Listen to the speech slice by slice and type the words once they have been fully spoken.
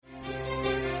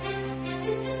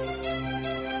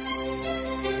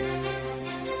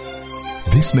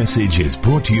This message is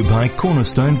brought to you by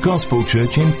Cornerstone Gospel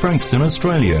Church in Frankston,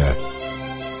 Australia.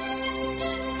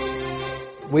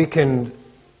 We can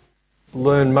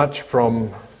learn much from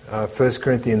 1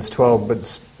 Corinthians 12, but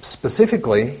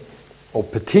specifically, or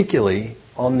particularly,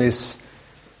 on this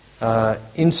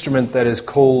instrument that is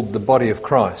called the body of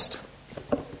Christ.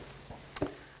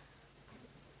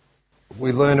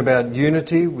 We learn about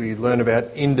unity, we learn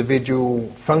about individual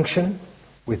function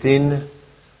within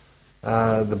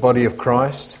the body of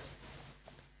Christ.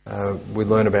 We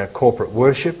learn about corporate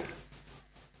worship.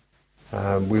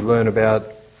 We learn about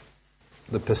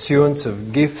the pursuance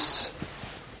of gifts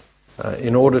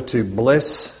in order to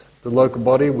bless the local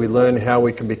body. We learn how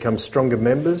we can become stronger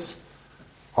members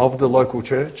of the local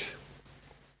church.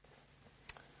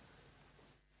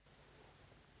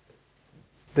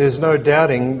 There's no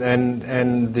doubting,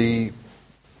 and the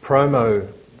promo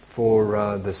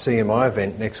for the CMI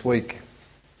event next week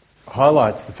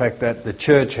highlights the fact that the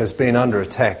church has been under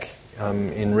attack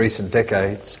in recent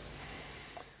decades.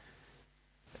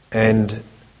 And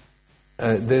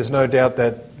there's no doubt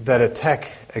that that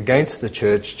attack against the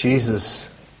church, Jesus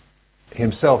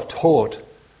himself taught,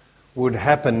 would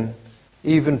happen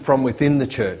even from within the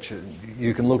church.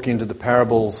 You can look into the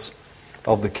parables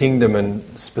of the kingdom,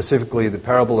 and specifically the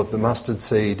parable of the mustard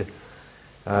seed,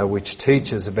 which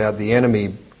teaches about the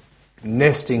enemy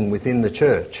nesting within the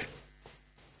church.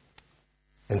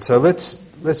 And so let's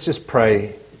just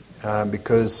pray,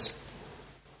 because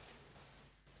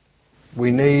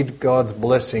we need God's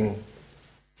blessing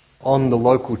on the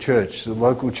local church. The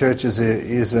local church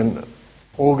is an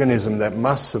organism that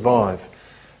must survive.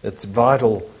 It's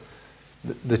vital.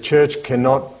 The church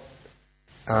cannot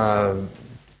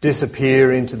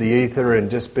disappear into the ether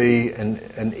and just be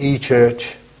an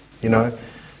e-church,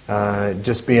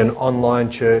 just be an online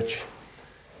church.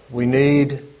 We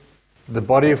need the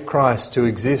body of Christ to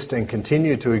exist and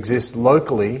continue to exist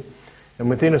locally. And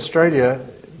within Australia,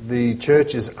 the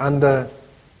church is under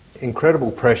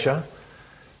incredible pressure,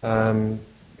 and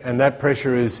that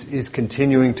pressure is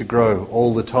continuing to grow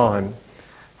all the time,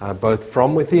 both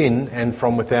from within and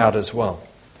from without as well.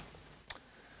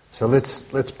 So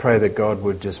let's pray that God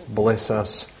would just bless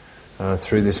us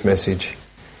through this message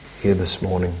here this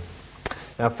morning.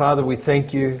 Now, Father, we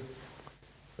thank you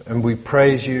and we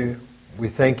praise you. We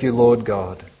thank you, Lord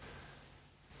God,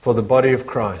 for the body of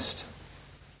Christ.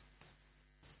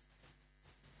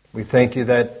 We thank you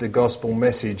that the gospel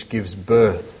message gives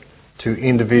birth to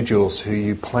individuals who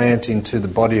you plant into the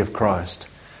body of Christ,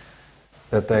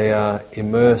 that they are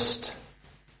immersed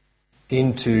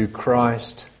into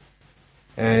Christ,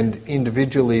 and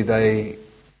individually they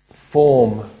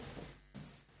form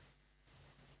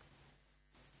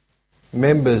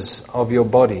members of your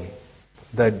body,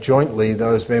 that jointly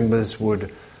those members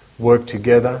would work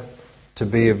together to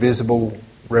be a visible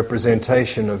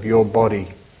representation of your body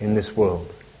in this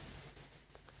world.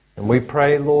 And we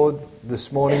pray, Lord,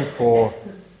 this morning for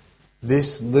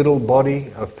this little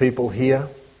body of people here.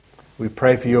 We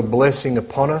pray for your blessing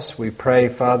upon us. We pray,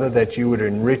 Father, that you would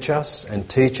enrich us and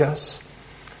teach us,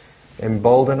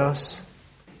 embolden us.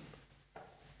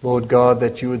 Lord God,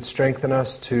 that you would strengthen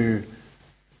us to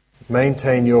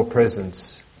maintain your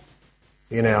presence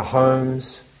in our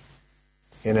homes,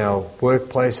 in our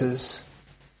workplaces.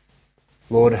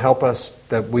 Lord, help us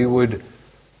that we would,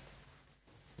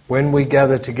 when we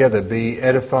gather together, be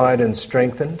edified and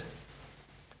strengthened,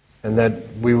 and that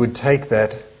we would take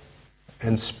that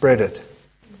and spread it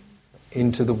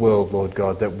into the world, Lord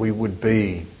God, that we would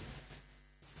be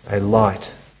a light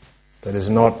that is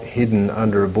not hidden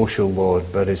under a bushel,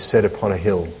 Lord, but is set upon a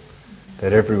hill,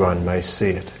 that everyone may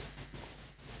see it.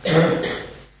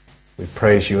 We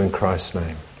praise you in Christ's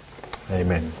name.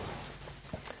 Amen.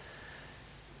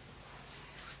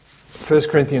 1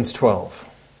 Corinthians 12,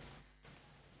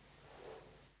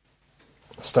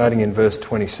 starting in verse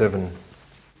 27.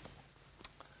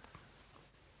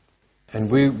 And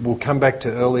we will come back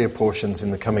to earlier portions in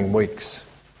the coming weeks.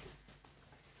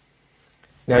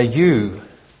 Now you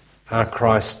are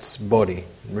Christ's body.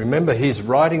 Remember, he's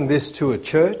writing this to a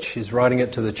church. He's writing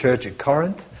it to the church at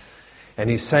Corinth.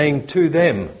 And he's saying to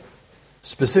them,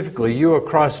 specifically, you are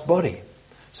Christ's body.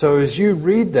 So as you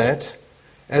read that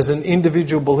as an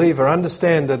individual believer,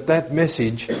 understand that that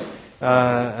message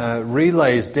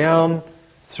relays down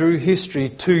through history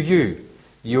to you.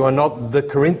 You are not the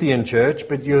Corinthian church,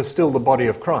 but you're still the body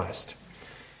of Christ.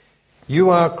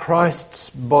 You are Christ's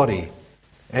body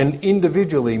and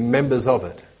individually members of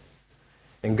it.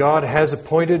 And God has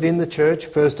appointed in the church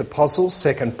first apostles,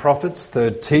 second prophets,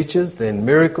 third teachers, then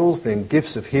miracles, then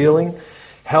gifts of healing,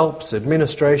 helps,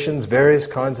 administrations, various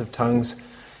kinds of tongues.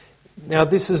 Now,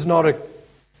 this is not a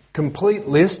complete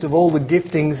list of all the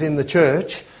giftings in the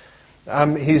church.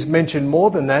 He's mentioned more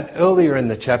than that earlier in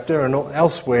the chapter and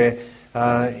elsewhere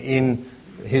in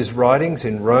his writings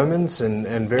in Romans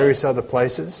and various other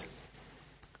places.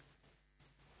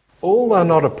 All are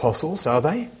not apostles, are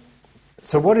they?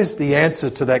 So what is the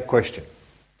answer to that question?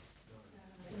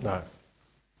 No.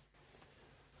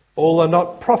 All are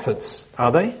not prophets,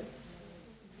 are they?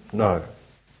 No.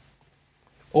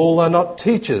 All are not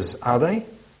teachers, are they?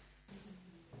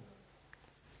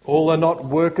 All are not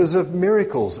workers of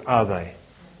miracles, are they?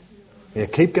 Yeah,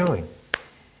 keep going.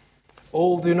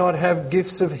 All do not have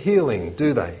gifts of healing,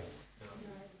 do they?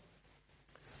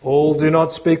 All do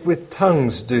not speak with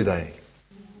tongues, do they?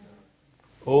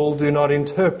 All do not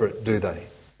interpret, do they?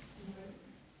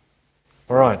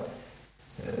 All right.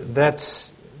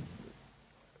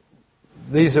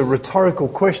 These are rhetorical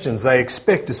questions. They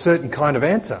expect a certain kind of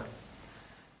answer.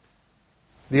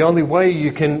 The only way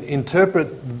you can interpret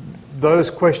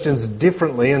those questions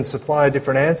differently and supply a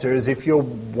different answer is if you're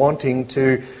wanting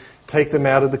to take them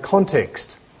out of the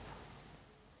context.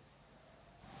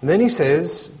 And then he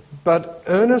says, but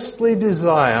earnestly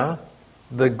desire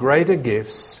the greater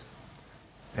gifts,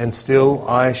 and still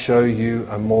I show you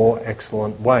a more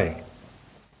excellent way.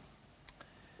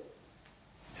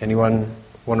 Anyone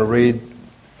want to read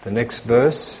the next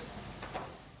verse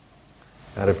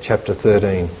out of chapter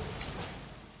 13?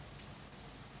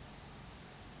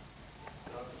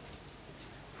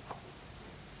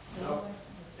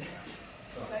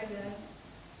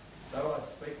 Though I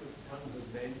speak with the tongues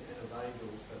of men and of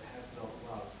angels, but have not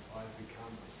love, I have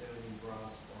become a sounding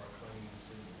brass or a clanging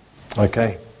cymbal.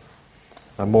 Okay.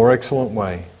 A more excellent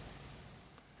way.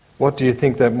 What do you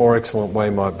think that more excellent way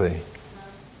might be?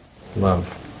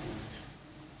 Love.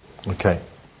 Okay.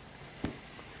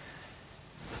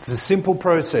 It's a simple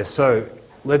process. So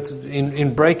let's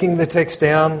in breaking the text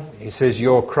down, he says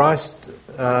you're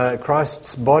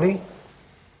Christ's body,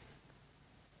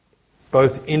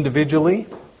 both individually.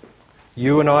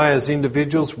 You and I as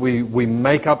individuals, we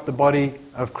make up the body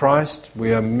of Christ.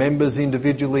 We are members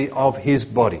individually of His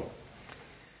body.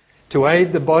 To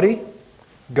aid the body,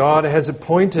 God has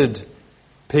appointed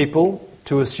people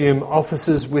to assume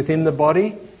offices within the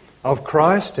body of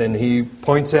Christ, and He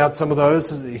points out some of those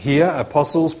here: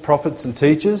 apostles, prophets and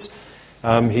teachers.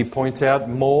 He points out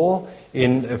more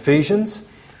in Ephesians.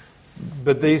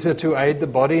 But these are to aid the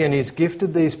body, and He's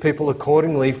gifted these people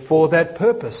accordingly for that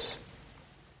purpose.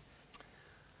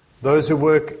 Those who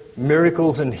work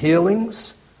miracles and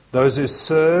healings, those who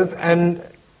serve and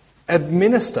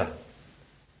administer.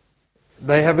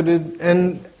 They have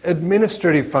an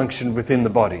administrative function within the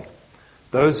body.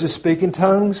 Those who speak in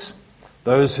tongues,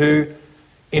 those who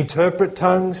interpret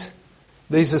tongues,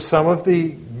 these are some of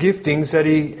the giftings that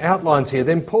he outlines here.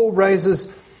 Then Paul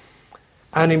raises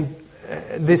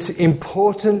this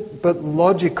important but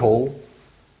logical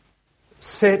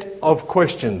set of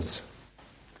questions.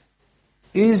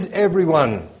 Is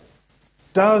everyone?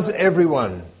 Does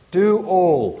everyone? Do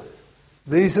all?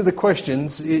 These are the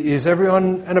questions. Is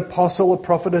everyone an apostle, a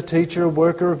prophet, a teacher, a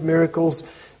worker of miracles?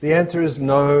 The answer is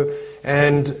no.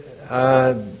 And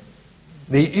the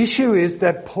issue is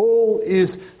that Paul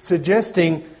is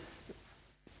suggesting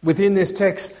within this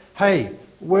text, hey,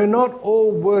 we're not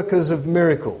all workers of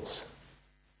miracles.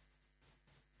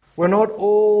 We're not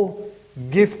all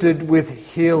gifted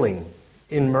with healing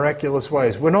in miraculous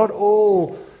ways. We're not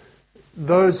all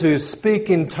those who speak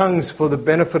in tongues for the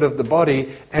benefit of the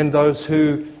body and those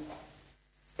who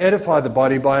edify the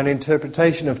body by an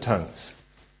interpretation of tongues.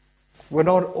 We're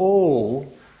not all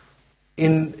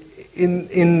gifted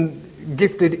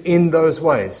in those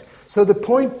ways. So the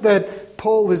point that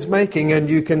Paul is making, and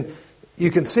you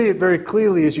can see it very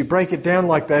clearly as you break it down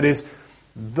like that, is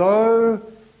though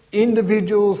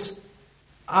individuals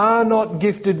are not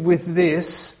gifted with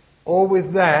this or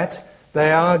with that,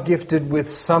 they are gifted with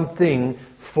something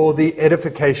for the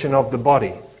edification of the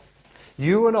body.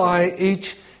 You and I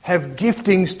each have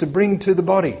giftings to bring to the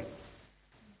body.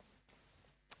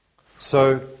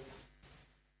 So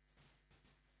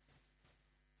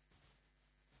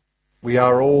we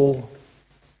are all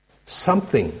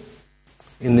something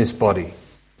in this body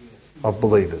of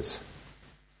believers.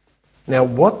 Now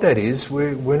what that is,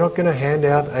 we're not going to hand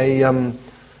out a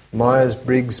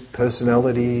Myers-Briggs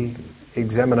personality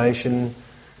examination,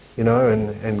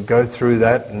 and go through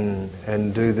that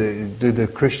and do the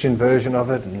Christian version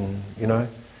of it, and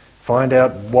find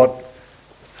out what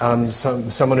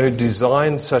someone who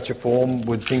designed such a form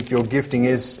would think your gifting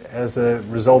is as a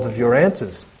result of your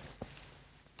answers.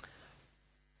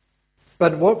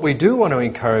 But what we do want to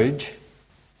encourage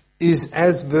is,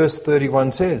 as verse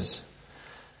 31 says,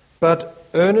 but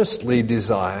earnestly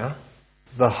desire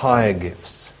the higher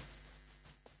gifts.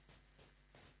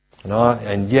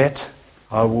 And yet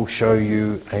I will show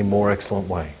you a more excellent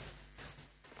way.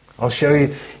 I'll show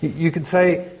you. You could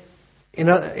say, in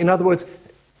other words,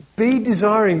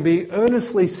 be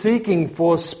earnestly seeking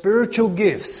for spiritual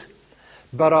gifts,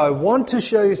 but I want to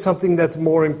show you something that's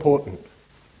more important.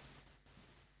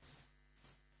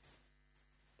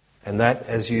 And that,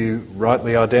 as you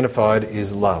rightly identified,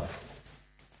 is love.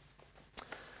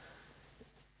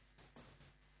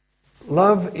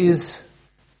 Love is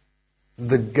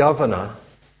the governor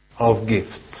of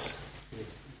gifts.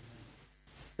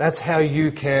 That's how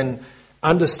you can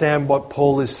understand what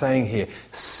Paul is saying here.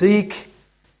 Seek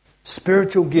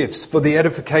spiritual gifts for the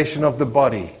edification of the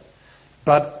body,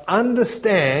 but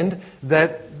understand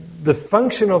that the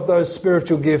function of those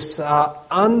spiritual gifts are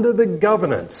under the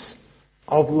governance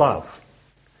of love.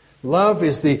 Love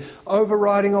is the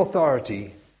overriding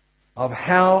authority of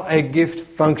how a gift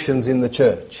functions in the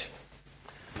church.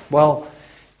 Well,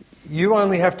 you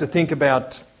only have to think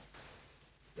about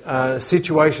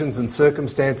situations and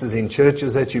circumstances in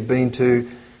churches that you've been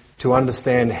to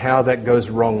understand how that goes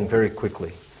wrong very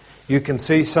quickly. You can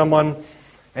see someone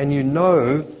and you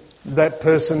know that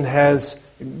person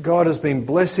God has been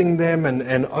blessing them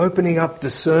and opening up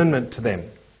discernment to them.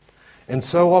 And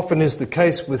so often is the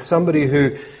case with somebody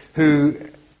who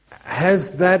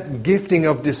has that gifting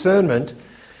of discernment,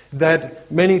 that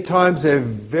many times they're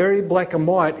very black and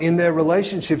white in their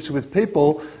relationships with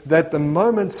people, that the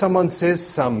moment someone says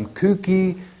some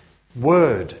kooky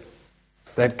word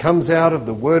that comes out of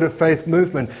the Word of Faith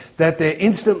movement, that they're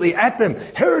instantly at them.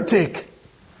 Heretic!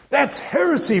 That's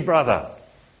heresy, brother!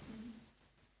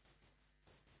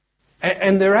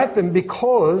 And they're at them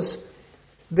because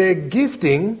their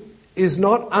gifting is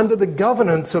not under the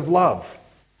governance of love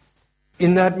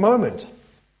in that moment.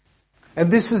 And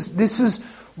this is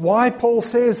why Paul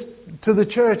says to the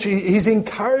church, he's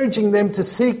encouraging them to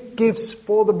seek gifts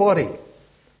for the body.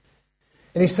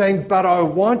 And he's saying, but I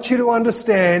want you to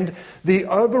understand the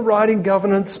overriding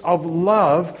governance of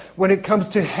love when it comes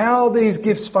to how these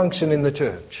gifts function in the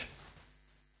church.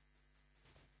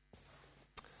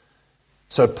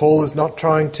 So Paul is not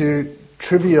trying to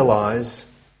trivialize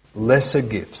lesser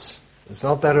gifts. It's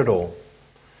not that at all.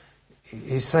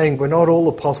 He's saying we're not all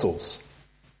apostles.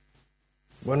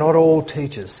 We're not all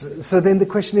teachers. So then the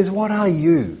question is, what are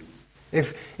you?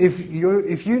 If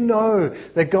you know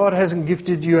that God hasn't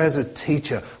gifted you as a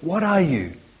teacher, what are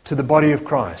you to the body of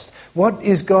Christ? What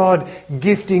is God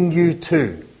gifting you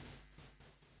to?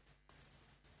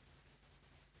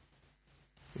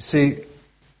 You see,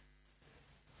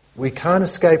 we can't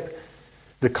escape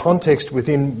the context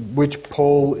within which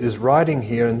Paul is writing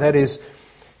here, and that is,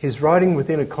 he's writing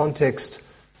within a context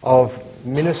of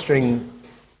ministering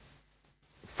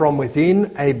from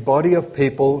within a body of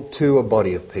people to a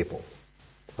body of people.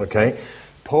 Okay?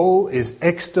 Paul is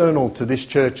external to this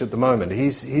church at the moment.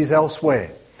 He's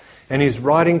elsewhere. And he's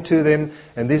writing to them,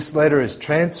 and this letter is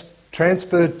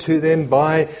transferred to them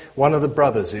by one of the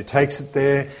brothers who takes it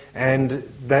there, and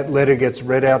that letter gets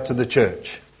read out to the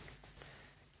church.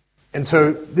 And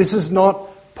so this is not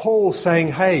Paul saying,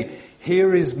 hey,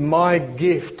 here is my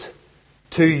gift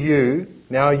to you,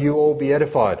 now you all be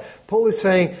edified. Paul is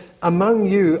saying, among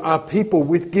you are people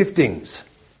with giftings.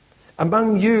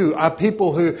 Among you are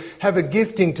people who have a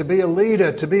gifting to be a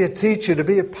leader, to be a teacher, to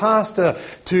be a pastor,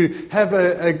 to have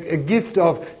a gift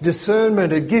of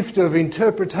discernment, a gift of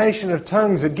interpretation of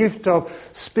tongues, a gift of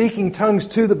speaking tongues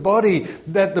to the body,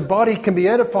 that the body can be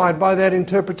edified by that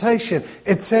interpretation,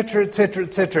 etc., etc.,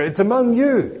 etc. It's among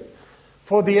you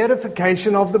for the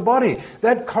edification of the body.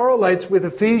 That correlates with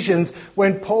Ephesians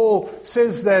when Paul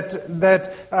says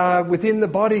that within the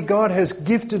body God has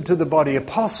gifted to the body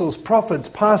apostles, prophets,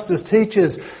 pastors,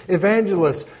 teachers,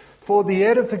 evangelists, for the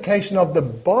edification of the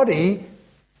body,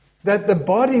 that the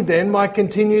body then might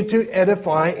continue to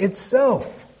edify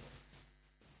itself.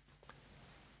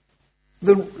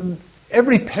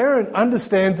 Every parent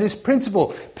understands this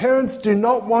principle. Parents do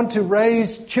not want to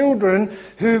raise children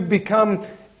who become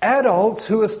adults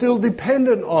who are still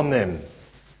dependent on them.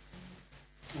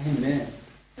 Amen.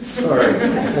 Sorry, I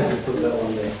had to put that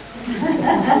one there.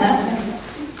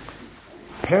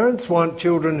 Parents want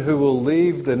children who will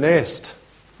leave the nest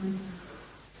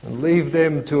and leave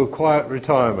them to a quiet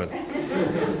retirement.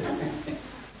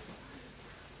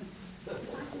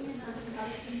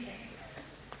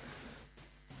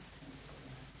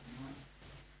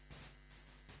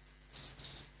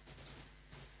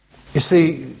 You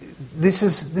see, this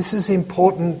is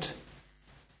important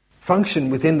function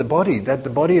within the body, that the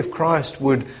body of Christ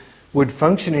would would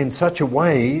function in such a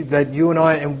way that you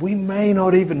and we may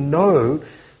not even know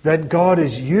that God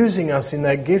is using us in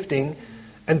that gifting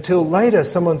until later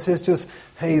someone says to us,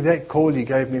 hey, that call you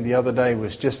gave me the other day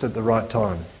was just at the right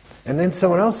time. And then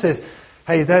someone else says,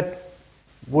 hey, that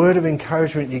word of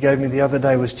encouragement you gave me the other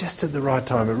day was just at the right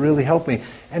time. It really helped me.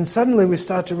 And suddenly we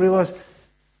start to realize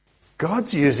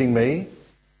God's using me,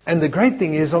 and the great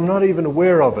thing is I'm not even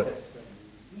aware of it.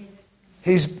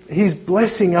 He's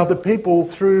blessing other people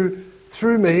through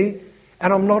me,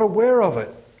 and I'm not aware of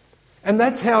it. And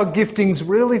that's how giftings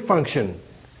really function.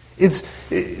 It's,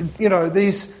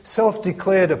 these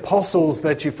self-declared apostles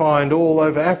that you find all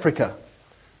over Africa.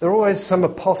 They're always some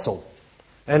apostle.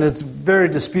 And it's very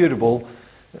disputable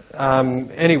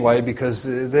anyway, because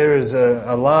there is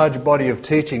a large body of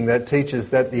teaching that teaches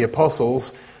that the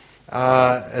apostles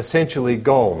are essentially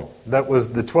gone. That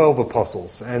was the 12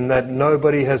 apostles, and that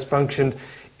nobody has functioned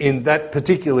in that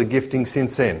particular gifting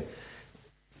since then.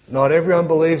 Not everyone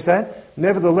believes that.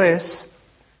 Nevertheless,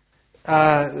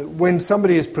 when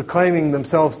somebody is proclaiming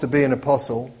themselves to be an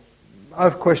apostle, I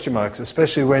have question marks,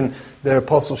 especially when their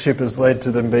apostleship has led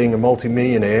to them being a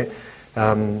multimillionaire,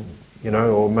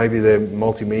 or maybe they're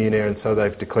multimillionaire and so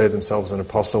they've declared themselves an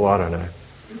apostle, I don't know.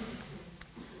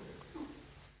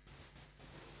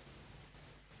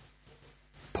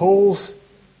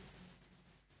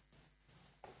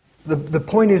 The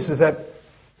point is that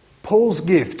Paul's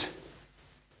gift,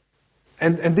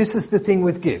 and this is the thing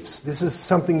with gifts, this is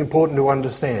something important to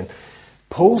understand.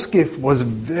 Paul's gift was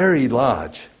very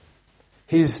large.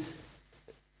 His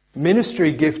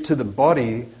ministry gift to the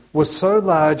body was so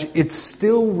large, it's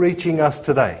still reaching us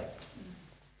today.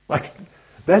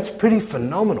 That's pretty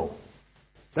phenomenal.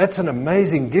 That's an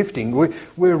amazing gifting.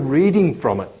 We're reading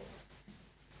from it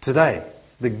today.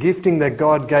 The gifting that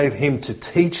God gave him to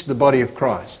teach the body of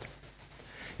Christ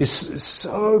is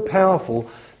so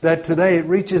powerful that today it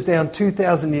reaches down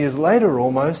 2,000 years later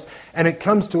almost, and it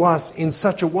comes to us in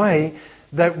such a way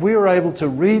that we're able to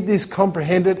read this,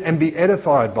 comprehend it, and be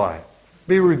edified by it,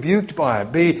 be rebuked by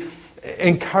it, be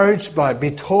encouraged by it, be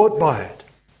taught by it.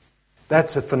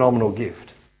 That's a phenomenal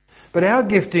gift. But our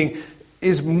gifting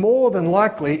is more than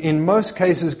likely, in most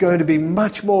cases, going to be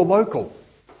much more local.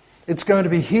 It's going to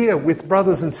be here with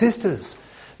brothers and sisters,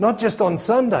 not just on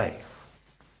Sunday.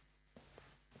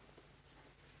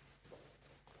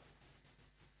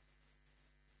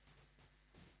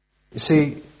 You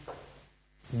see,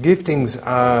 giftings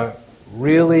are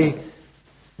really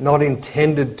not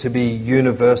intended to be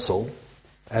universal,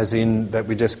 as in that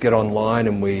we just get online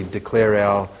and we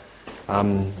declare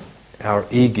our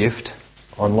e-gift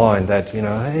online that,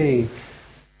 hey,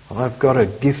 I've got a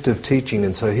gift of teaching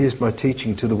and so here's my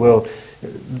teaching to the world.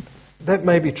 That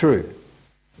may be true.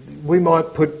 We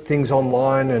might put things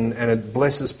online and it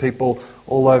blesses people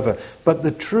all over. But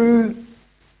the true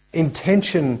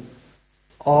intention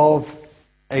of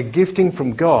a gifting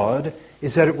from God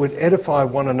is that it would edify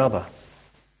one another.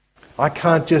 I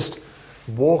can't just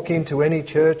walk into any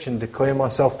church and declare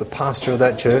myself the pastor of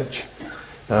that church.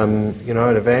 An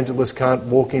evangelist can't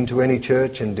walk into any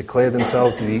church and declare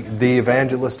themselves the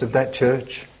evangelist of that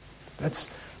church.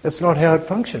 That's not how it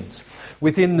functions.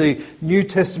 Within the New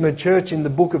Testament church in the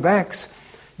book of Acts,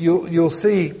 you'll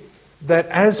see that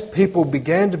as people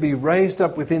began to be raised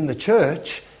up within the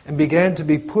church and began to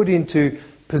be put into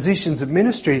positions of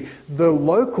ministry, the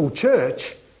local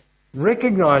church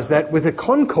recognized that with a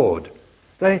concord.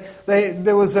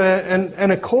 There was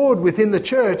an accord within the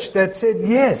church that said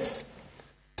yes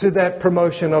to that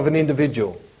promotion of an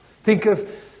individual. Think of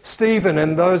Stephen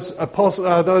and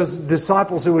those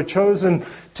disciples who were chosen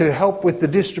to help with the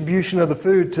distribution of the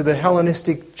food to the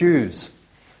Hellenistic Jews,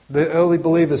 the early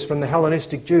believers from the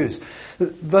Hellenistic Jews.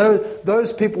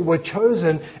 Those people were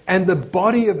chosen, and the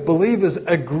body of believers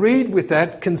agreed with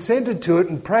that, consented to it,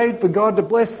 and prayed for God to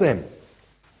bless them.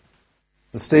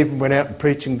 And Stephen went out and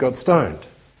preached and got stoned.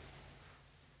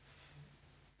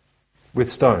 With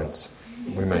stones,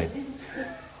 we mean.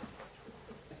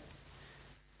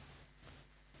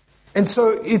 And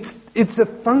so it's a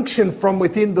function from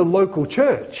within the local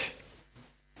church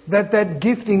that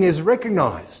gifting is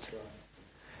recognised.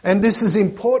 And this is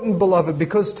important, beloved,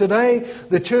 because today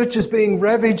the church is being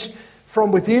ravaged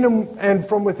from within and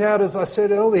from without, as I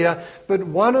said earlier. But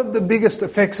one of the biggest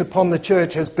effects upon the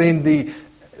church has been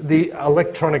the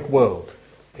electronic world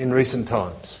in recent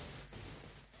times.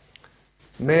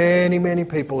 Many, many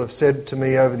people have said to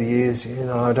me over the years,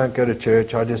 I don't go to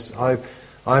church,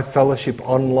 I fellowship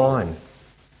online.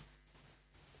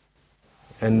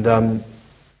 And,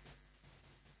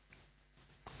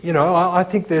 I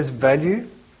think there's value.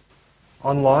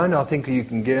 online. I think you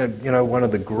can get, one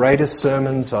of the greatest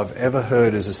sermons I've ever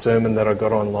heard is a sermon that I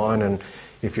got online, and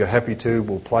if you're happy to,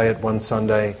 we'll play it one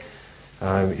Sunday.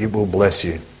 It will bless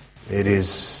you.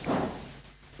 It's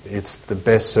the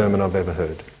best sermon I've ever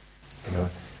heard.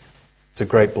 It's a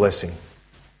great blessing.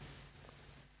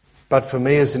 But for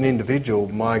me as an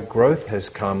individual, my growth has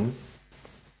come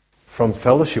from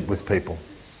fellowship with people.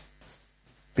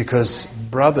 Because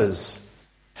brothers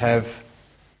have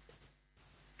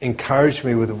encouraged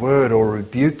me with a word or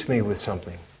rebuked me with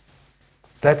something.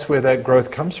 That's where that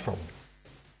growth comes from.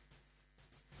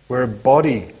 We're a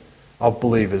body of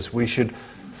believers. We should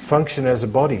function as a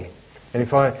body. And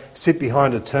if I sit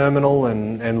behind a terminal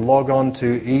and log on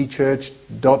to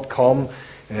echurch.com,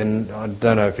 and I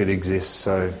don't know if it exists,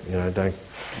 so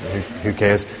who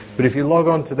cares? But if you log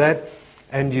on to that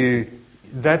and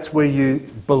that's where you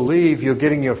believe you're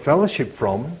getting your fellowship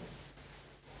from,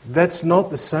 that's not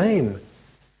the same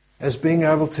as being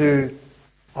able to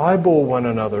eyeball one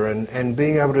another and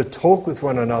being able to talk with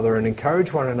one another and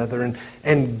encourage one another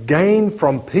and gain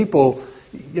from people.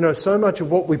 So much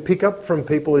of what we pick up from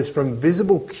people is from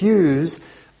visible cues,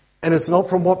 and it's not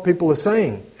from what people are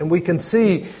saying. And we can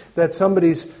see that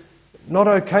somebody's not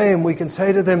okay, and we can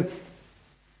say to them,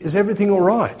 is everything all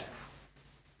right?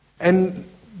 And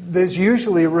there's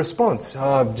usually a response.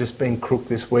 I've just been crook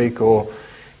this week, or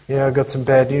I've got some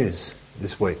bad news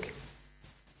this week.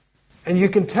 And you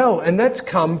can tell, and that's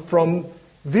come from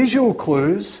visual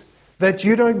clues that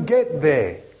you don't get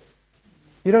there.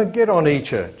 You don't get on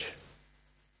eChurch.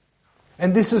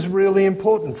 And this is really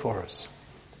important for us.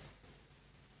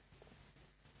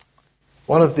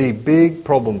 One of the big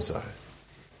problems, though,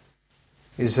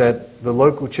 is that the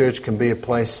local church can be a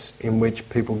place in which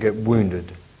people get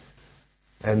wounded.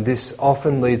 And this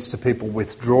often leads to people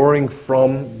withdrawing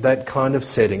from that kind of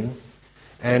setting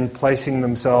and placing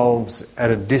themselves at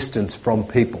a distance from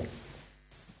people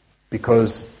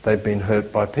because they've been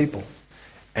hurt by people.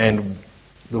 And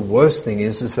the worst thing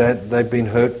is that they've been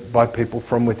hurt by people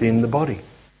from within the body.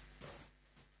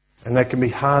 And that can be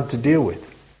hard to deal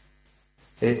with.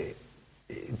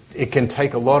 It can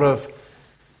take a lot of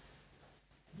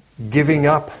giving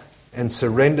up and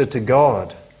surrender to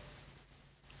God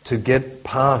to get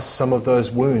past some of those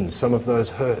wounds, some of those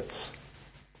hurts.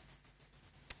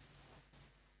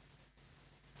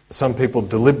 Some people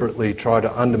deliberately try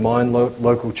to undermine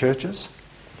local churches.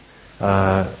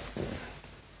 I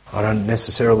don't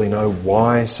necessarily know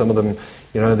why. Some of them,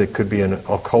 there could be an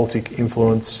occultic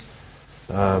influence.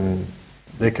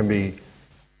 There can be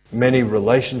many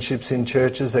relationships in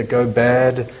churches that go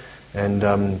bad, and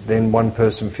then one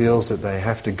person feels that they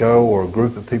have to go, or a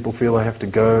group of people feel they have to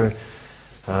go.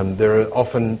 There are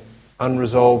often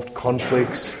unresolved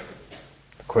conflicts.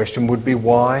 The question would be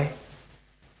why?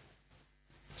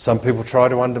 Some people try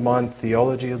to undermine the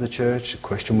theology of the church. The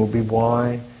question will be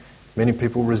why? Many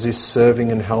people resist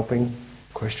serving and helping.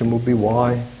 The question will be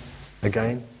why?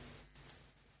 Again.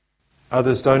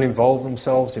 Others don't involve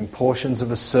themselves in portions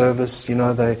of a service.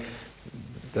 They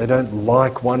don't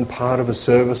like one part of a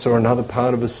service or another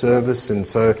part of a service, and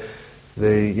so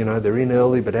they're in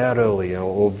early but out early,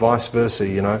 or vice versa.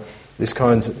 This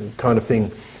kind of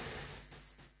thing.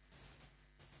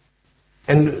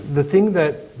 And the thing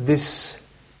that this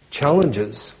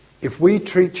challenges, if we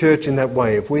treat church in that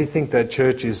way, if we think that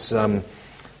church is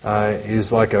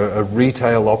like a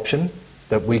retail option,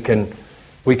 that we can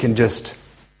just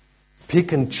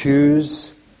pick and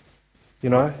choose,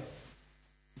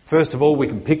 First of all, we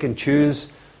can pick and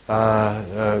choose, what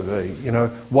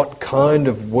kind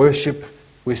of worship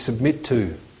we submit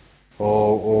to,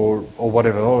 or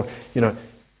whatever. Or, you're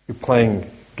playing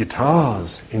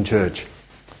guitars in church.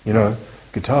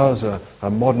 Guitars are a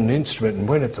modern instrument, and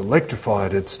when it's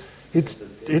electrified, it's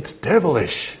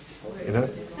devilish.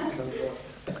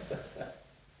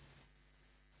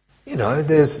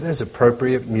 There's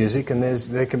appropriate music, and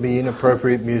there can be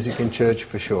inappropriate music in church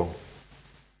for sure.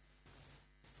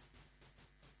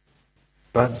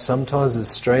 But sometimes it's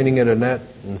straining at a gnat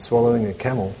and swallowing a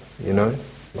camel,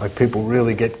 Like people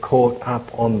really get caught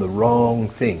up on the wrong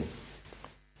thing.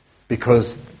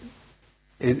 Because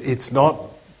it's not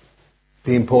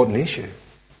the important issue.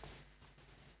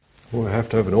 We have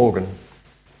to have an organ.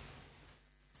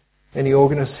 Any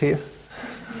organists here?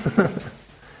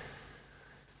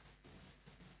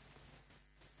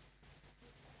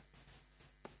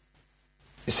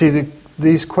 You see,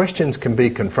 these questions can be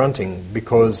confronting,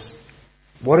 because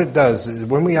what it does is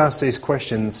when we ask these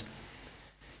questions,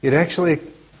 it actually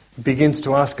begins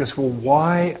to ask us, well,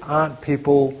 why aren't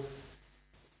people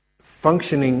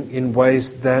functioning in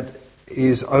ways that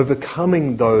is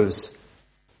overcoming those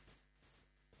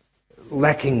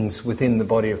lackings within the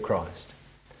body of Christ.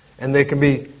 And there can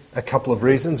be a couple of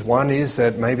reasons. One is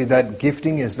that maybe that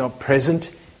gifting is not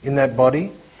present in that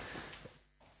body.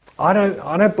 I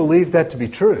don't believe that to be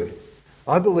true.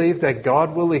 I believe that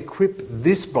God will equip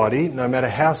this body, no matter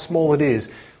how small it is,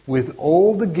 with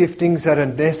all the giftings that are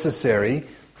necessary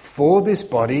for this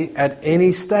body at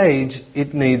any stage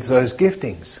it needs those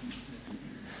giftings.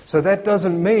 So that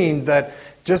doesn't mean that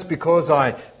just because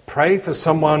I pray for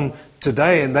someone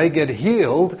today and they get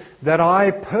healed, that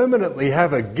I permanently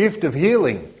have a gift of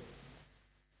healing.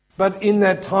 But in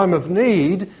that time of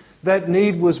need, that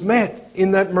need was met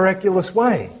in that miraculous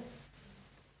way.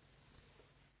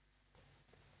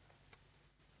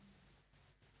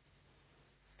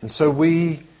 And so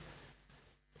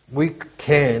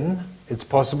it's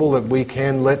possible that we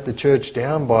can let the church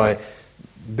down by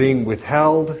being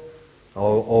withheld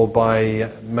or by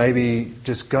maybe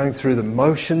just going through the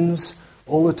motions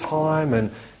all the time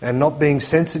and not being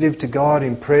sensitive to God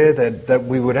in prayer, that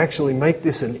we would actually make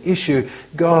this an issue.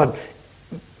 God,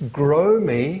 grow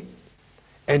me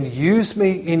and use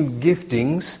me in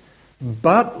giftings,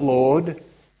 but Lord,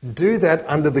 do that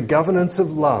under the governance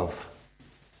of love.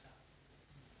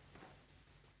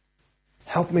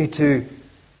 Help me to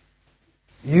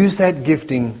use that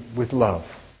gifting with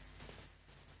love.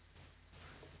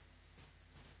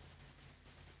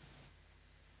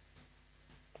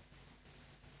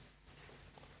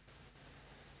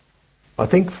 I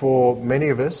think for many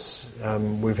of us,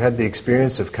 we've had the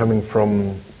experience of coming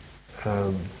from,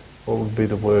 what would be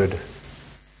the word?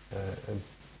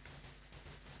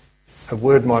 A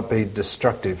word might be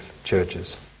destructive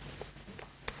churches.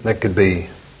 That could be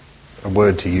a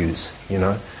word to use, you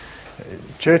know.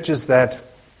 Churches that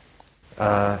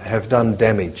have done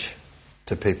damage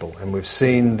to people, and we've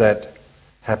seen that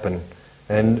happen.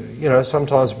 And, you know,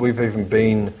 sometimes we've even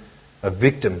been a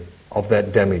victim of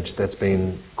that damage that's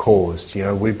been caused. You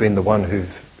know, we've been the one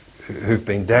who've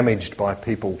been damaged by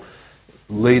people,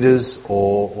 leaders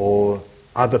or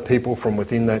other people from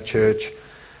within that church,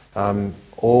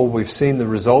 or we've seen the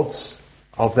results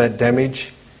of that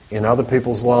damage in other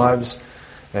people's lives,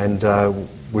 and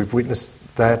we've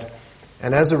witnessed that.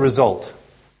 And as a result,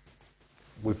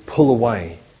 we pull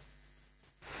away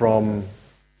from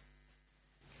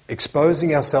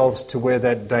exposing ourselves to where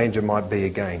that danger might be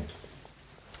again.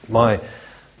 My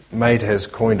mate has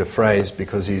coined a phrase,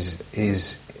 because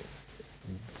he's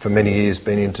for many years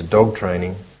been into dog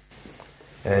training,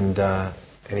 and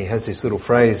he has this little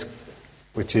phrase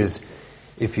which is,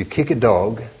 if you kick a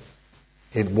dog,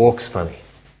 it walks funny.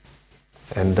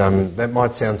 And that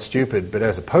might sound stupid, but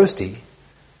as a postie,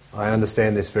 I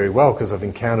understand this very well, because I've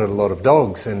encountered a lot of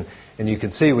dogs, and you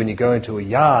can see when you go into a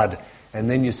yard and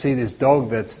then you see this dog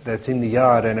that's in the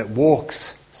yard and it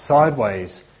walks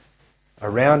sideways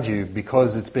around you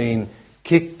because it's been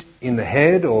kicked in the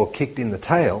head or kicked in the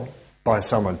tail by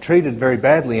someone, treated very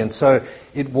badly, and so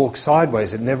it walks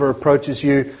sideways. It never approaches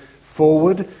you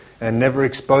forward and never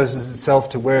exposes itself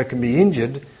to where it can be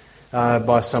injured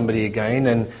by somebody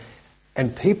again.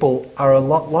 And people are a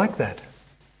lot like that.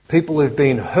 People who've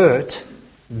been hurt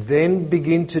then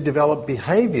begin to develop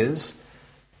behaviours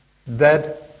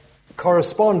that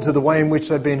correspond to the way in which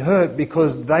they've been hurt,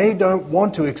 because they don't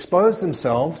want to expose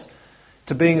themselves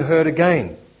to being hurt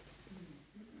again.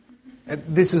 And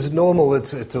this is normal.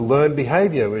 It's a learned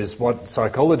behaviour, is what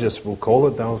psychologists will call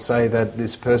it. They'll say that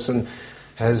this person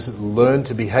has learned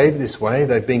to behave this way.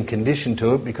 They've been conditioned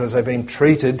to it because they've been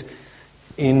treated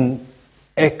in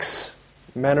X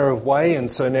manner of way, and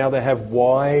so now they have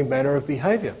Y manner of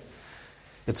behaviour.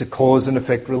 It's a cause and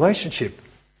effect relationship.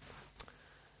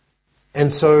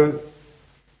 And so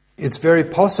it's very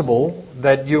possible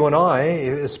that you and I,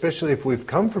 especially if we've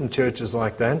come from churches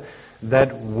like that,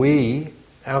 that we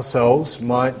ourselves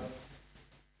might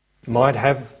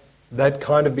have that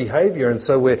kind of behaviour, and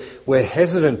so we're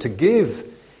hesitant to give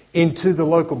into the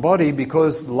local body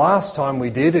because last time we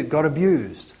did, it got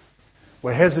abused.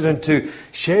 We're hesitant to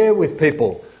share with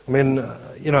people. I mean,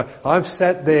 I've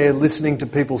sat there listening to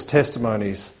people's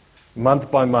testimonies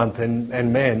month by month,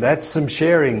 and man, that's some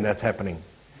sharing that's happening.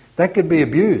 That could be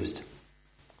abused.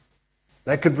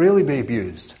 That could really be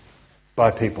abused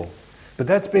by people. But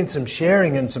that's been some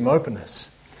sharing and some openness.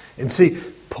 And see,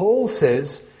 Paul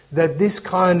says that this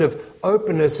kind of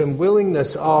openness and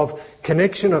willingness of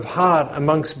connection of heart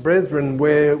amongst brethren,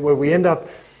 where we end up,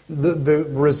 the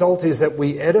result is that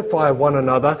we edify one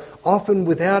another, often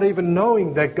without even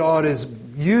knowing that God is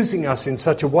using us in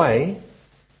such a way.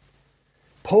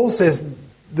 Paul says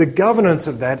the governance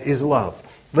of that is love.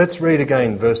 Let's read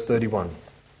again verse 31.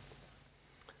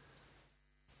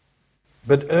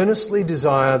 But earnestly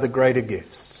desire the greater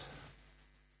gifts.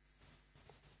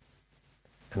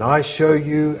 And I show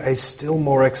you a still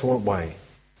more excellent way.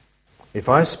 If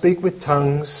I speak with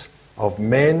tongues of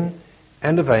men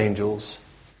and of angels,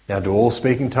 now do all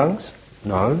speak in tongues?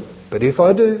 No, but if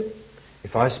I do,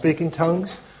 if I speak in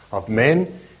tongues of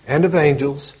men and of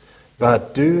angels,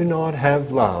 but do not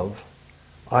have love,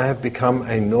 I have become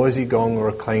a noisy gong or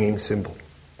a clanging cymbal.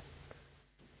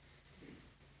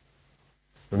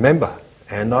 Remember,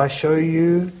 and I show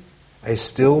you a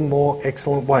still more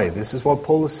excellent way. This is what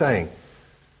Paul is saying.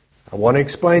 I want to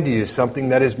explain to you something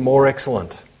that is more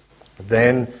excellent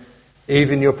than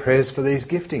even your prayers for these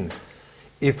giftings.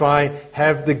 If I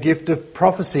have the gift of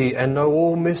prophecy and know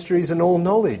all mysteries and all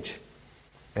knowledge,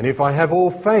 and if I have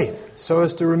all faith so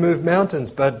as to remove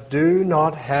mountains, but do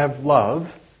not have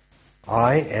love,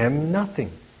 I am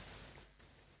nothing.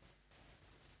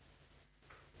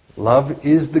 Love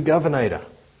is the Governator.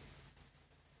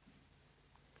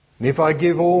 And if I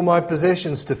give all my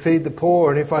possessions to feed the poor,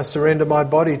 and if I surrender my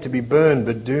body to be burned,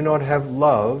 but do not have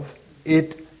love,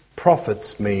 it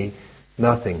profits me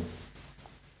nothing.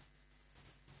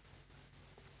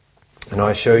 And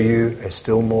I show you a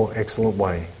still more excellent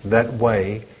way. That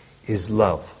way is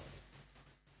love.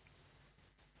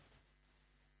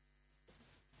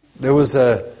 There was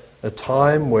a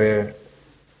time where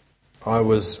I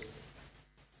was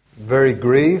very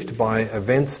grieved by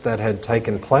events that had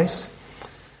taken place.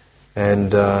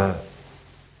 And I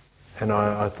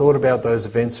thought about those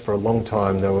events for a long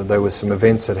time. There were some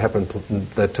events that happened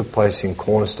that took place in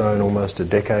Cornerstone almost a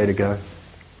decade ago.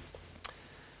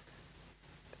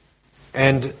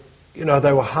 And you know,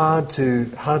 they were hard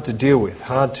to deal with,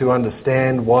 hard to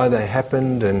understand why they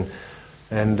happened, and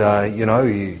you know,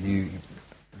 you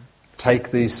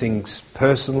take these things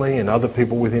personally, and other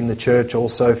people within the church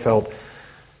also felt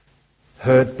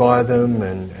hurt by them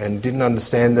and didn't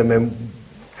understand them.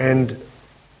 And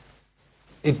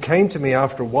it came to me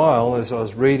after a while, as I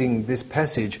was reading this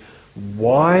passage,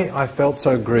 why I felt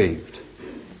so grieved.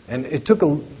 And it took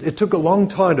a long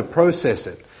time to process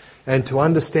it and to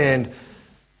understand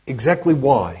exactly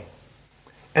why.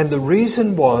 And the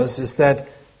reason is that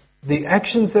the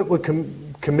actions that were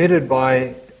committed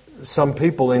by some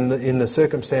people in the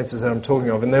circumstances that I'm talking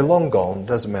of, and they're long gone,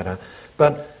 doesn't matter,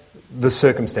 but the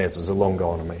circumstances are long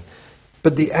gone, I mean.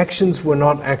 But the actions were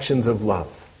not actions of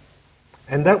love.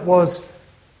 And that was,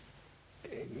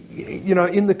 you know,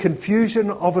 in the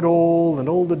confusion of it all and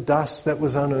all the dust that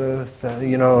was unearthed,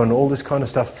 you know, and all this kind of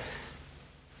stuff,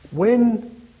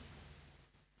 when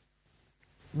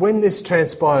this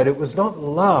transpired, it was not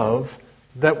love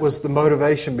that was the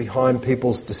motivation behind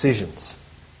people's decisions.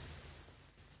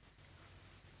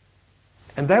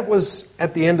 And that was,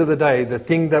 at the end of the day, the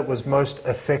thing that was most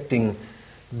affecting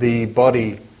the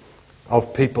body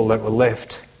of people that were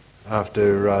left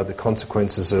after the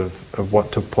consequences of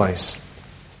what took place.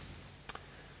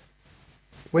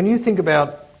 When you think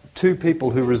about two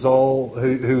people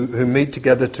who meet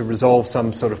together to resolve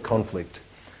some sort of conflict,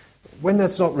 when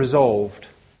that's not resolved,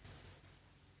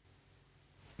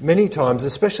 many times,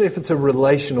 especially if it's a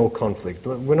relational conflict,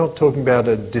 we're not talking about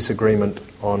a disagreement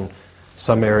on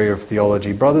some area of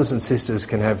theology. Brothers and sisters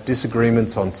can have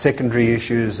disagreements on secondary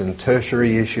issues and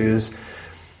tertiary issues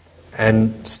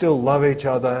and still love each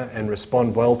other and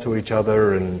respond well to each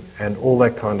other and all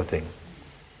that kind of thing.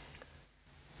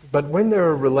 But when there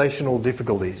are relational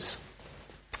difficulties,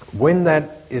 when that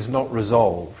is not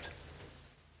resolved,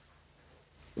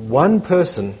 one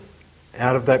person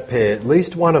out of that pair, at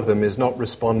least one of them, is not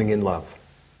responding in love.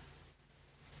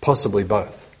 Possibly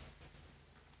both.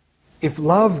 If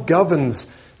love governs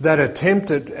that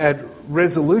attempt at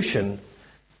resolution,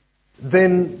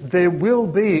 then there will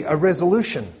be a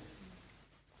resolution.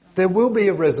 There will be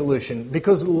a resolution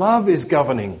because love is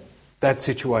governing that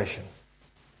situation.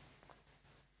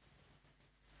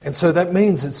 And so that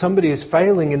means that somebody is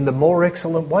failing in the more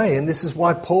excellent way. And this is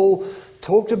why Paul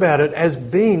talked about it as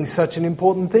being such an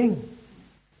important thing.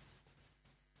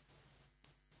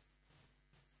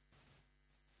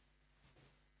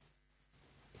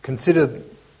 Consider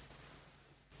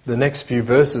the next few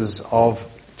verses of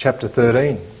chapter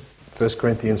 13, 1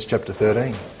 Corinthians chapter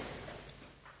 13.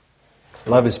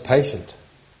 Love is patient.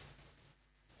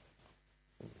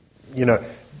 You know,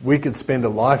 we could spend a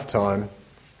lifetime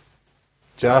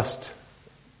just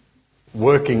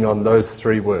working on those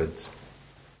three words.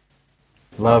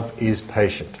 Love is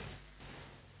patient.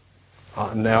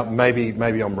 Now, maybe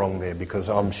I'm wrong there because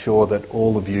I'm sure that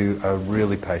all of you are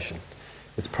really patient.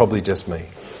 It's probably just me.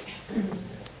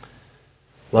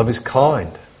 Love is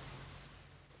kind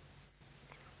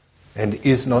and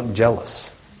is not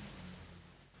jealous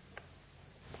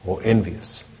or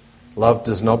envious. Love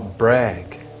does not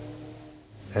brag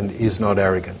and is not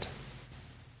arrogant.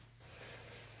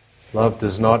 Love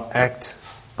does not act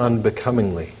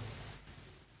unbecomingly.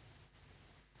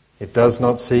 It does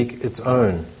not seek its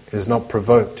own. It is not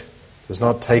provoked. It does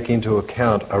not take into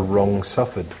account a wrong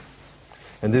suffered.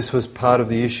 And this was part of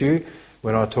the issue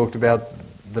when I talked about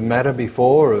the matter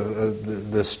before,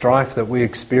 the strife that we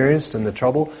experienced and the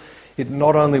trouble. It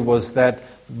not only was that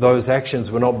those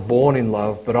actions were not born in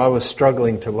love, but I was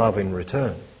struggling to love in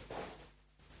return.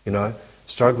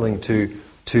 Struggling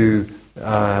to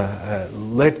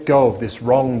let go of this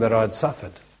wrong that I'd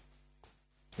suffered.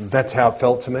 And that's how it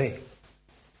felt to me.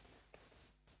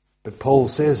 But Paul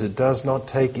says it does not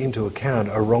take into account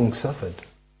a wrong suffered.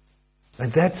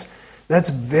 And that's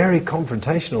very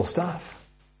confrontational stuff.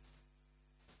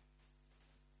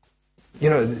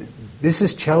 This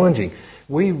is challenging.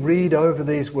 We read over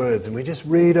these words and we just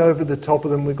read over the top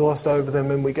of them, we gloss over them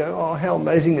and we go, oh, how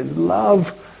amazing is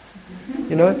love.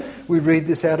 We read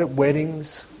this out at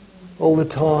weddings all the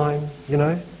time,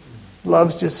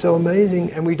 Love's just so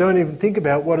amazing, and we don't even think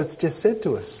about what it's just said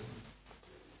to us.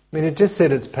 It just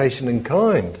said it's patient and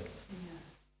kind.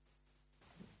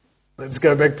 Let's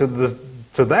go back to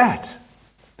that.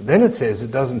 But then it says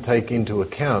it doesn't take into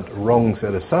account wrongs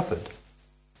that are suffered.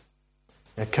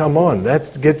 Now come on,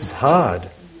 that gets hard.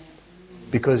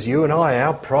 Because you and I,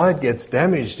 our pride gets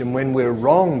damaged, and when we're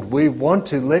wronged, we want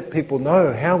to let people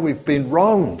know how we've been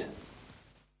wronged.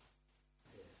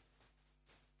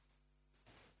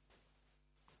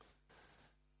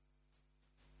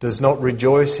 Does not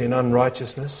rejoice in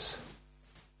unrighteousness,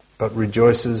 but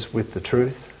rejoices with the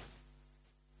truth.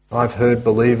 I've heard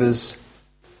believers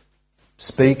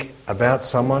speak about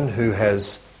someone who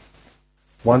has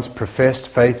once professed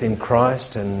faith in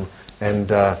Christ and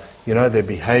their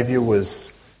behaviour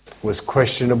was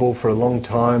questionable for a long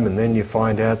time, and then you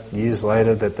find out years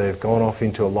later that they've gone off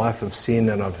into a life of sin,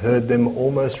 and I've heard them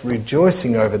almost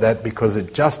rejoicing over that because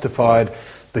it justified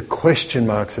the question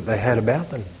marks that they had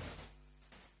about them.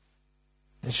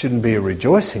 It shouldn't be a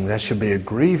rejoicing, that should be a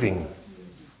grieving.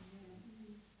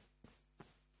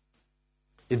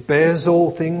 It bears all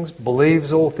things,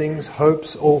 believes all things,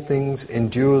 hopes all things,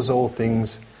 endures all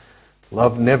things.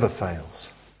 Love never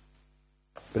fails.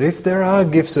 But if there are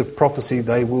gifts of prophecy,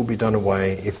 they will be done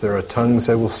away. If there are tongues,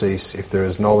 they will cease. If there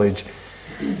is knowledge,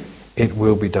 it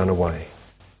will be done away.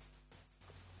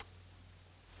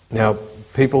 Now,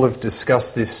 people have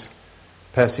discussed this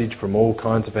passage from all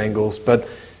kinds of angles, but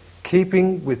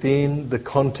keeping within the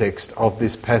context of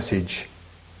this passage,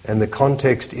 and the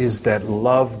context is that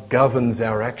love governs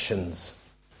our actions.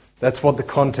 That's what the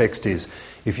context is.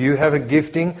 If you have a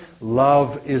gifting,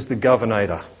 love is the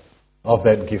governator of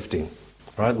that gifting.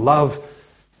 Right? Love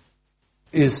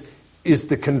is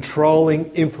the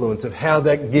controlling influence of how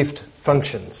that gift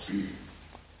functions.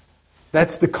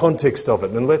 That's the context of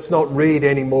it. And let's not read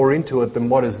any more into it than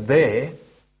what is there.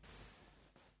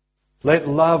 Let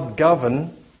love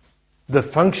govern the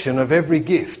function of every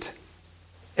gift.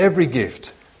 Every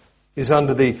gift is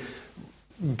under the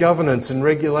governance and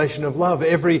regulation of love.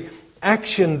 Every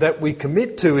action that we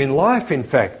commit to in life, in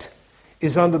fact,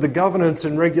 is under the governance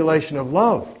and regulation of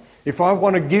love. If I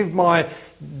want to give my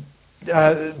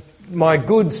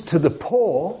goods to the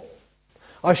poor,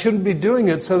 I shouldn't be doing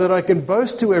it so that I can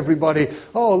boast to everybody,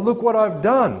 oh, look what I've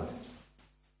done.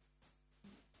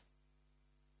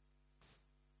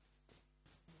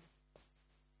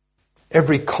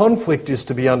 Every conflict is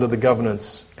to be under the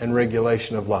governance and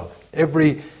regulation of love.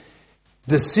 Every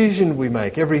decision we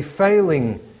make, every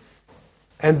failing,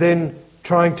 and then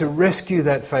trying to rescue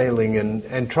that failing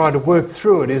and try to work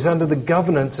through it is under the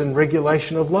governance and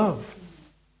regulation of love.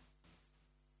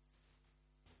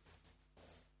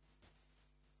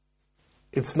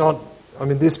 It's not,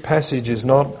 this passage is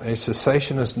not a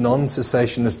cessationist,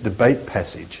 non-cessationist debate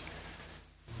passage.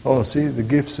 Oh, see, the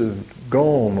gifts have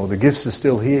gone, or the gifts are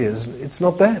still here. It's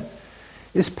not that.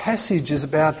 This passage is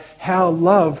about how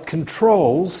love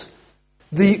controls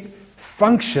the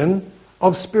function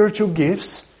of spiritual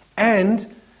gifts and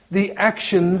the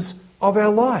actions of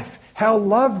our life. How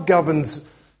love governs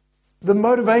the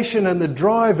motivation and the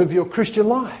drive of your Christian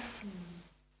life.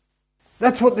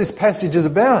 That's what this passage is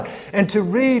about. And to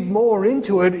read more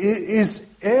into it is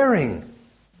erring.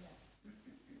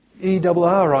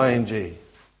 E-R-R-I-N-G.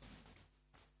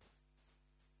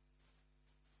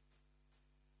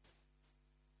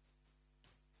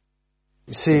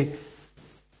 You see,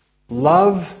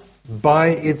 love by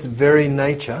its very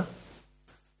nature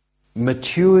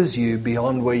matures you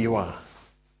beyond where you are.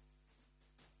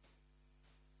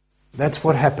 That's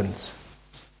what happens.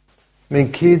 I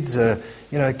mean, kids are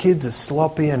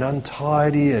sloppy and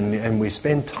untidy, and we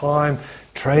spend time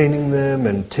training them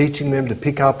and teaching them to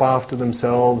pick up after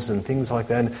themselves and things like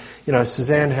that. And,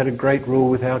 Suzanne had a great rule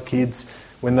with our kids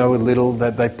when they were little,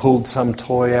 that they pulled some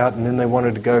toy out and then they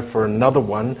wanted to go for another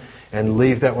one and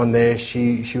leave that one there.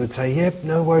 She would say, yep,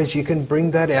 no worries, you can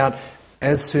bring that out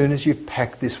as soon as you've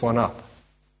packed this one up.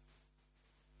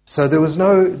 So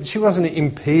she wasn't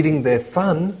impeding their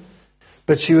fun,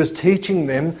 but she was teaching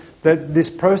them that this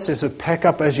process of pack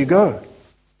up as you go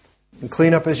and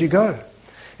clean up as you go.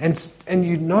 And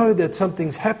you know that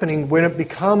something's happening when it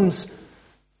becomes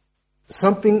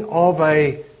something of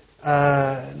a,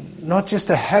 not just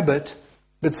a habit,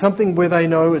 but something where they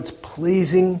know it's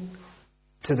pleasing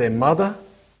to their mother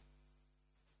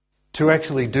to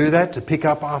actually do that, to pick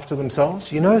up after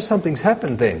themselves. You know something's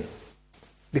happened then,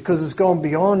 because it's gone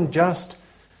beyond just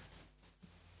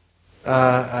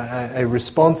a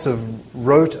response of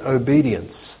rote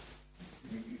obedience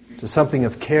to something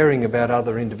of caring about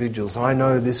other individuals. I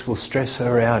know this will stress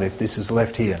her out if this is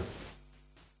left here.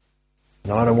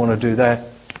 And I don't want to do that,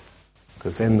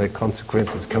 because then the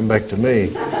consequences come back to me.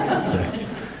 So,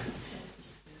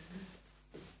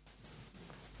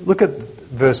 look at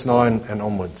verse 9 and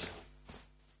onwards.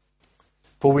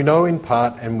 For we know in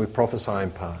part and we prophesy in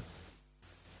part.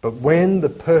 But when the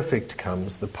perfect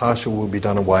comes, the partial will be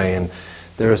done away. And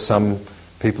there are some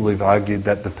people who've argued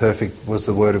that the perfect was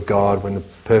the Word of God. When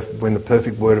the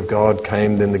perfect Word of God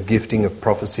came, then the gifting of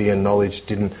prophecy and knowledge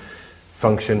didn't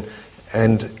function.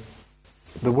 And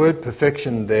the word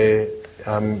perfection there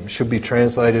should be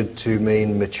translated to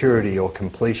mean maturity or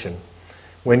completion.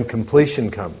 When completion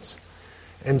comes.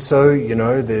 And so,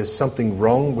 there's something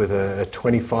wrong with a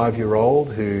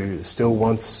 25-year-old who still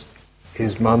wants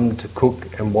his mum to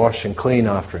cook and wash and clean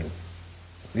after him.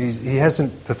 He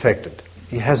hasn't perfected.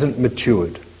 He hasn't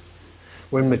matured.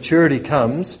 When maturity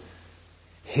comes,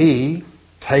 he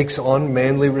takes on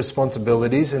manly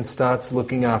responsibilities and starts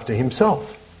looking after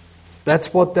himself.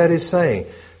 That's what that is saying.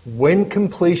 When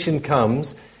completion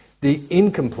comes, the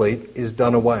incomplete is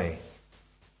done away.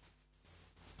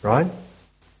 Right?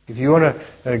 If you want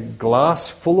a glass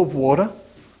full of water,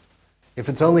 if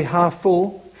it's only half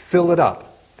full, fill it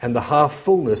up, and the half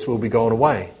fullness will be gone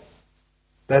away.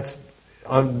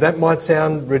 That might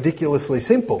sound ridiculously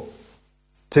simple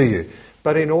to you,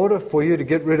 but in order for you to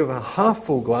get rid of a half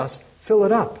full glass, fill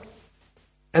it up,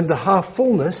 and the half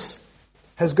fullness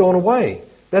has gone away.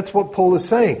 That's what Paul is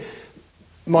saying.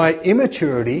 My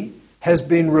immaturity has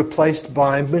been replaced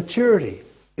by maturity,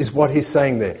 is what he's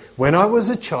saying there. When I was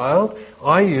a child,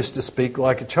 I used to speak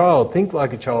like a child, think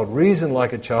like a child, reason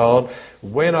like a child.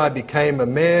 When I became a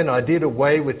man, I did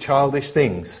away with childish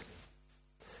things.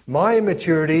 My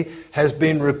immaturity has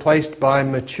been replaced by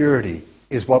maturity,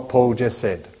 is what Paul just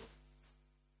said.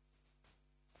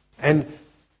 And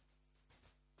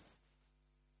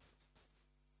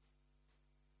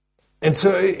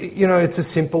so, it's a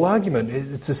simple argument.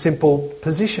 It's a simple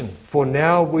position. For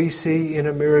now we see in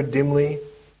a mirror dimly.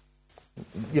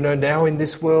 Now in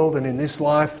this world and in this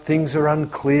life, things are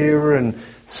unclear and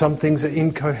some things are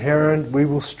incoherent. We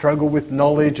will struggle with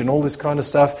knowledge and all this kind of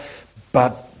stuff.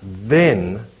 But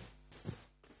then,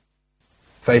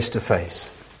 face to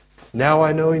face. Now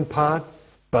I know in part,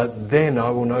 but then I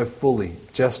will know fully,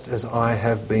 just as I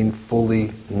have been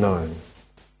fully known.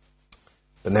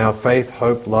 But now faith,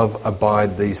 hope, love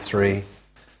abide, these three.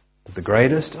 But the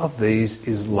greatest of these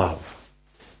is love.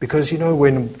 Because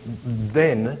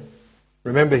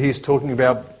remember he's talking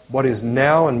about what is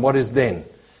now and what is then.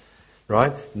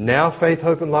 Right? Now faith,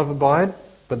 hope and love abide,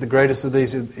 but the greatest of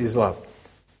these is love.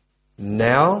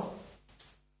 Now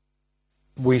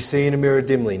we see in a mirror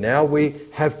dimly. Now we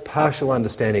have partial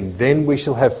understanding. Then we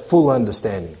shall have full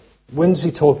understanding. When's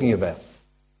he talking about?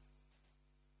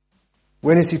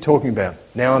 When is he talking about?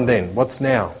 Now and then. What's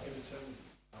now?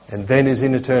 And then is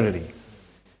in eternity.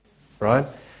 Right?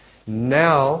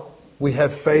 Now we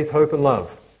have faith, hope and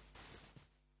love.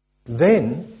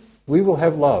 Then we will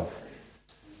have love.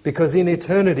 Because in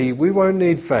eternity we won't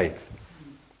need faith.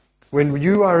 When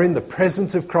you are in the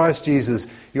presence of Christ Jesus,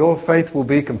 your faith will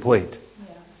be complete.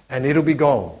 And it'll be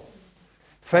gone.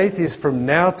 Faith is from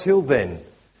now till then.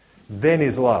 Then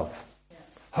is love.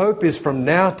 Hope is from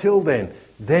now till then.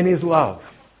 Then is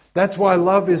love. That's why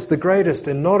love is the greatest.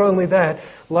 And not only that,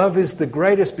 love is the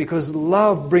greatest because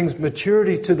love brings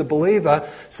maturity to the believer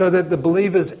so that the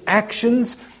believer's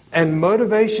actions and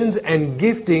motivations and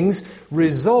giftings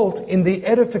result in the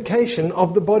edification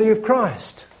of the body of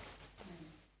Christ.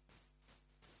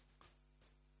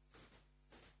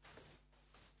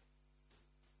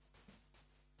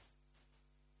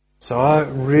 So I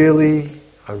really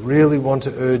I really want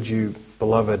to urge you,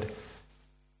 beloved,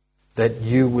 that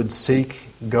you would seek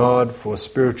God for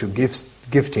spiritual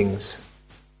giftings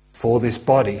for this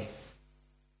body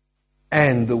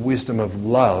and the wisdom of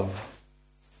love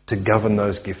to govern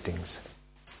those giftings.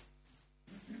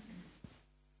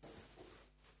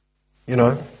 You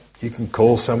know, you can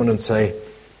call someone and say,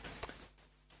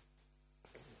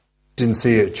 didn't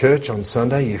see you at church on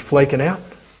Sunday, you flaking out?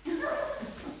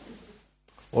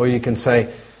 Or you can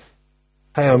say,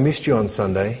 hey, I missed you on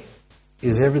Sunday.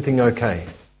 Is everything okay?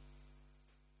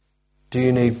 Do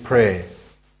you need prayer?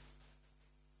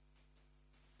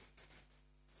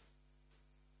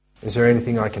 Is there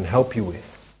anything I can help you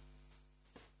with?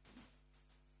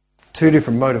 Two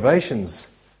different motivations.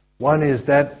 One is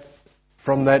that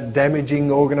from that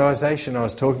damaging organisation I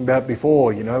was talking about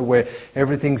before, you know, where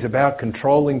everything's about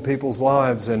controlling people's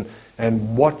lives and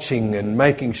watching and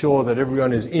making sure that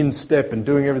everyone is in step and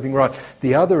doing everything right.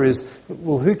 The other is,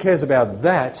 well, who cares about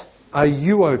that? Are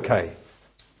you okay?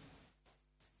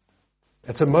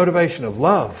 It's a motivation of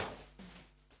love.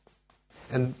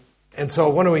 And so I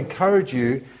want to encourage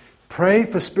you, pray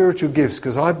for spiritual gifts,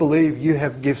 because I believe you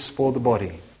have gifts for the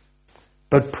body.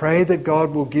 But pray that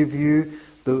God will give you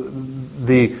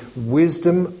the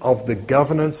wisdom of the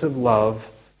governance of love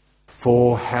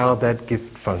for how that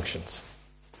gift functions.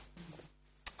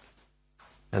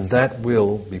 And that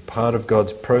will be part of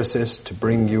God's process to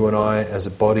bring you and I as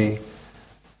a body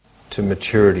to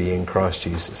maturity in Christ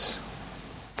Jesus.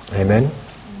 Amen?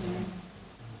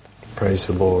 Praise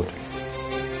the Lord.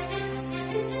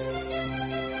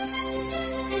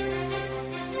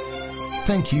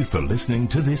 Thank you for listening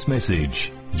to this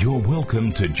message. You're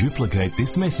welcome to duplicate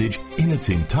this message in its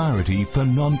entirety for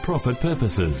non-profit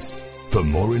purposes. For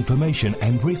more information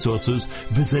and resources,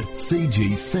 visit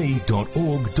cgc.org.au.